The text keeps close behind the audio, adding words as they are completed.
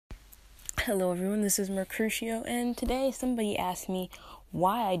Hello everyone, this is Mercutio, and today somebody asked me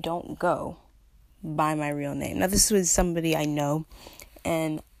why I don't go by my real name. Now this was somebody I know,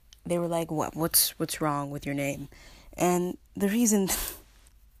 and they were like, what's wrong with your name? And the reason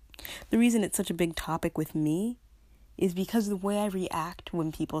it's such a big topic with me is because the way I react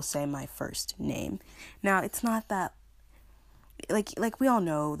when people say my first name. Now, it's not that like we all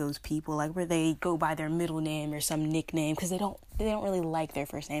know those people like where they go by their middle name or some nickname because they don't really like their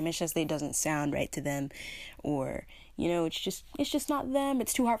first name. It's just it doesn't sound right to them, or it's just not them.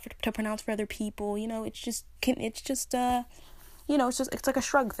 It's too hard to pronounce for other people. It's like a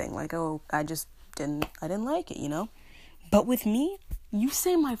shrug thing, like, oh, I didn't like it. But with me, you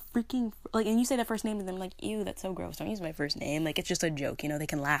say my freaking and you say that first name and I'm like, ew, that's so gross, don't use my first name. Like, it's just a joke, they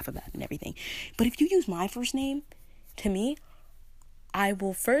can laugh about it and everything. But if you use my first name, to me, I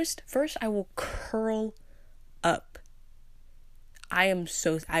will first I will curl up.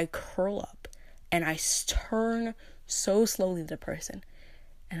 I curl up and I turn so slowly to the person.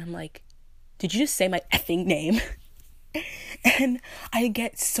 And I'm like, did you just say my effing name? And I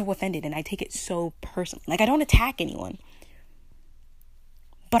get so offended and I take it so personally. Like, I don't attack anyone,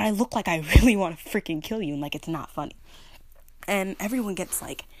 but I look like I really want to freaking kill you, and like, it's not funny. And everyone gets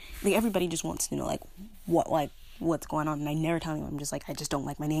like everybody just wants to know what's going on, and I never tell anyone. I'm just like, I just don't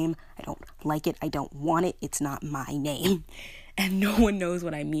like my name. I don't like it. I don't want it. It's not my name. And no one knows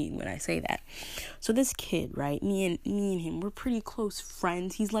what I mean when I say that. So this kid, right? Me and him, we're pretty close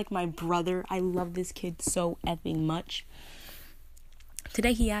friends. He's like my brother. I love this kid so effing much.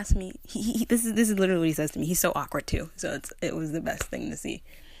 Today he asked me. This is literally what he says to me. He's so awkward too. So it was the best thing to see.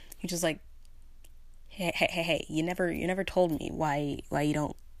 He's just like, hey, you never told me why you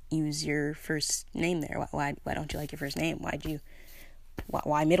don't use your first name there. Why don't you like your first name?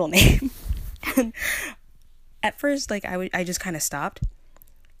 Why middle name? And at first, I just kind of stopped,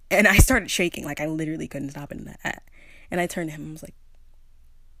 and I started shaking. Like, I literally couldn't stop in that. And I turned to him and was like,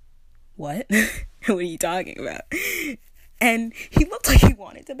 what? What are you talking about? And he looked like he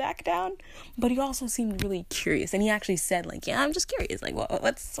wanted to back down, but he also seemed really curious. And he actually said, like, yeah, I'm just curious. Like,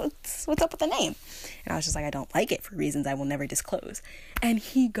 what's up with the name? And I was just like, I don't like it for reasons I will never disclose. And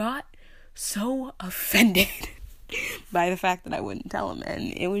he got so offended by the fact that I wouldn't tell him.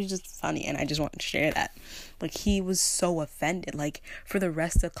 And it was just funny. And I just wanted to share that. Like, he was so offended. Like, for the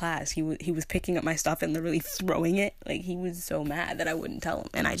rest of the class, he was picking up my stuff and literally throwing it. Like, he was so mad that I wouldn't tell him.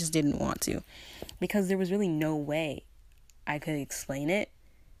 And I just didn't want to, because there was really no way I could explain it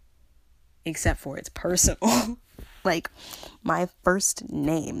except for it's personal. Like, my first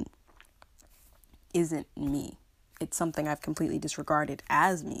name isn't me. It's something I've completely disregarded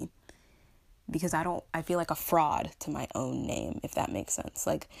as me, because I feel like a fraud to my own name, if that makes sense.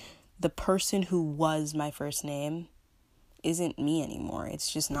 Like, the person who was my first name isn't me anymore.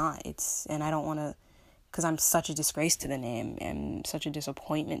 It's just not. And I don't want to, because I'm such a disgrace to the name and such a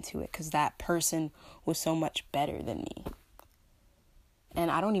disappointment to it, because that person was so much better than me. And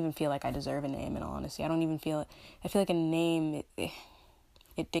I don't even feel like I deserve a name, in all honesty. I feel like a name,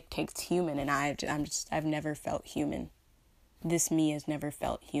 it dictates human, and I've never felt human. This me has never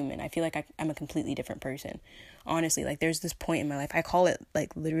felt human. I feel like I'm a completely different person. Honestly, like, there's this point in my life, I call it,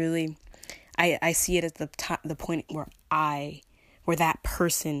 like, literally, I see it as the point where that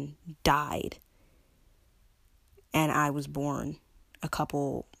person died, and I was born a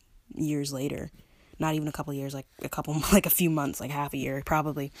couple years later. Not even a couple years, like a few months, like half a year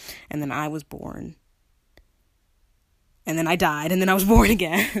probably. And then I was born. And then I died, and then I was born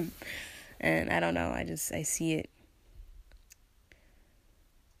again. And I don't know, I see it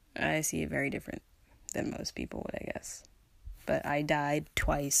very different than most people would, I guess. But I died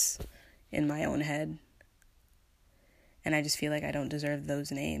twice in my own head. And I just feel like I don't deserve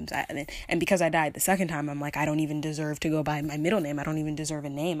those names. And because I died the second time, I'm like, I don't even deserve to go by my middle name. I don't even deserve a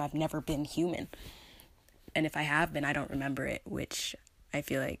name. I've never been human. And if I have been, I don't remember it, which I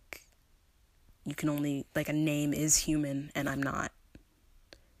feel like you can only, like, a name is human, and I'm not.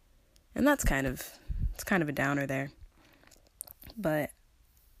 And it's kind of a downer there. But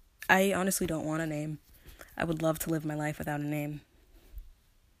I honestly don't want a name. I would love to live my life without a name.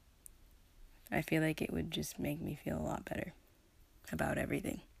 I feel like it would just make me feel a lot better about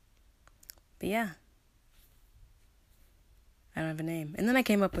everything. But yeah. I don't have a name. And then I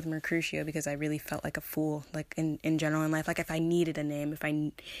came up with Mercutio because I really felt like a fool, like, in general in life. Like, if I needed a name,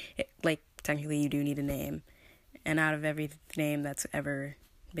 technically you do need a name. And out of every name that's ever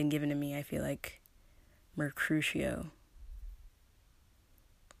been given to me, I feel like Mercutio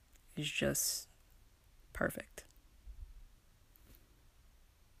is just perfect.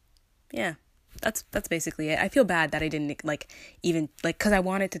 Yeah, that's basically it. I feel bad that I didn't, even, because I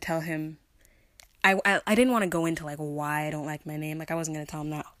wanted to tell him I didn't want to go into like why I don't like my name. Like I wasn't gonna tell him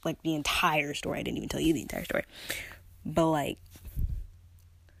that like the entire story. I didn't even tell you the entire story. But like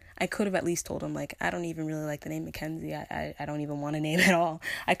I could have at least told him like I don't even really like the name Mackenzie. I don't even want a name at all.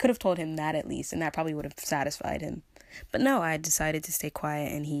 I could have told him that at least, and that probably would have satisfied him. But no, I decided to stay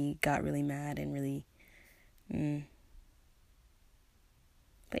quiet, and he got really mad and really.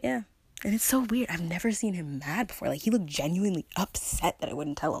 But yeah. And it's so weird. I've never seen him mad before. Like, he looked genuinely upset that I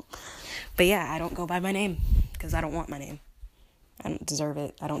wouldn't tell him. But yeah, I don't go by my name because I don't want my name. I don't deserve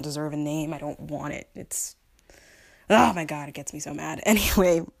it. I don't deserve a name. I don't want it. It's... Oh my God, it gets me so mad.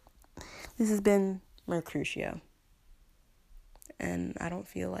 Anyway, this has been Mercutio. And I don't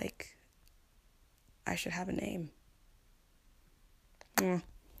feel like I should have a name.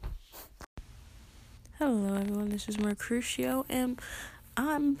 Hello, everyone. This is Mercutio, and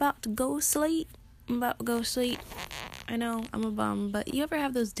I'm about to go sleep. I know, I'm a bum, but you ever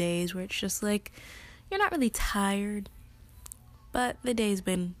have those days where it's just like, you're not really tired, but the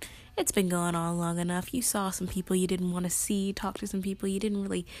it's been going on long enough. You saw some people you didn't want to see, talk to some people you didn't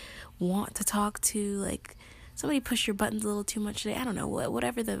really want to talk to, like, somebody pushed your buttons a little too much today. I don't know,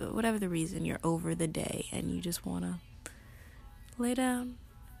 whatever the reason, you're over the day, and you just want to lay down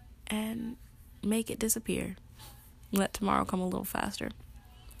and make it disappear. Let tomorrow come a little faster.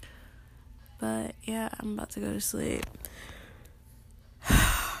 But yeah, I'm about to go to sleep.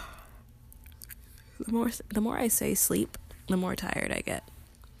 The more I say sleep, the more tired I get.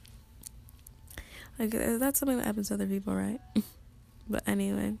 Like, that's something that happens to other people, right? But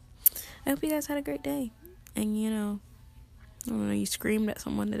anyway, I hope you guys had a great day. And I don't know, you screamed at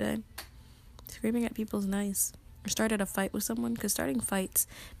someone today. Screaming at people is nice. Or started a fight with someone, because starting fights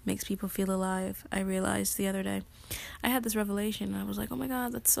makes people feel alive. I realized the other day, I had this revelation. I was like, oh my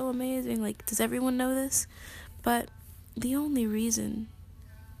God, that's so amazing. Like, does everyone know this? But the only reason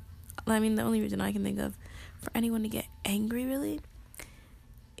I can think of for anyone to get angry, really,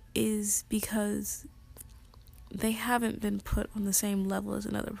 is because they haven't been put on the same level as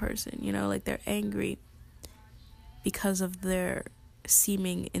another person. Like, they're angry because of their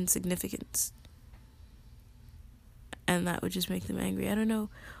seeming insignificance. And that would just make them angry. I don't know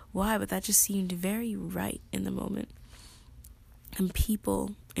why, but that just seemed very right in the moment. And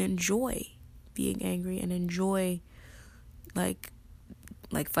people enjoy being angry and enjoy like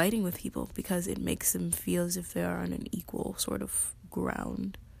fighting with people because it makes them feel as if they are on an equal sort of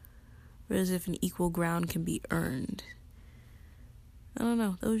ground. Or as if an equal ground can be earned. I don't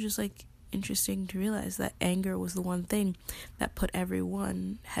know. That was just like interesting to realize that anger was the one thing that put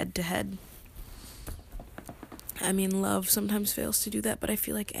everyone head to head. I mean, love sometimes fails to do that, but I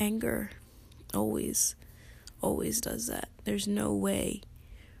feel like anger always does that. There's no way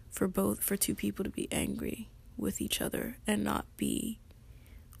for two people to be angry with each other and not be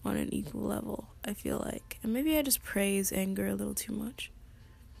on an equal level, I feel like. And maybe I just praise anger a little too much.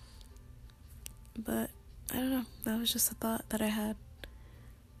 But I don't know. That was just a thought that I had.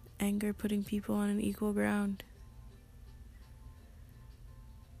 Anger putting people on an equal ground.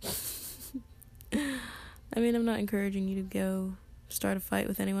 I mean, I'm not encouraging you to go start a fight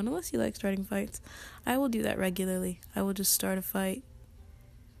with anyone unless you like starting fights. I will do that regularly. I will just start a fight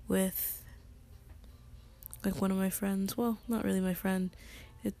with like one of my friends. Well, not really my friend.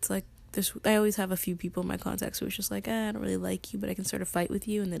 It's like I always have a few people in my contacts who it's just like, I don't really like you, but I can start a fight with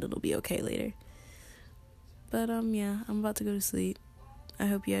you and then it'll be okay later. But yeah, I'm about to go to sleep. I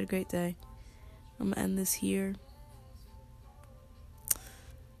hope you had a great day. I'm gonna end this here.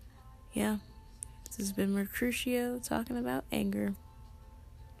 Yeah. This has been Mercutio talking about anger.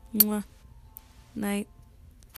 Mwah. Night.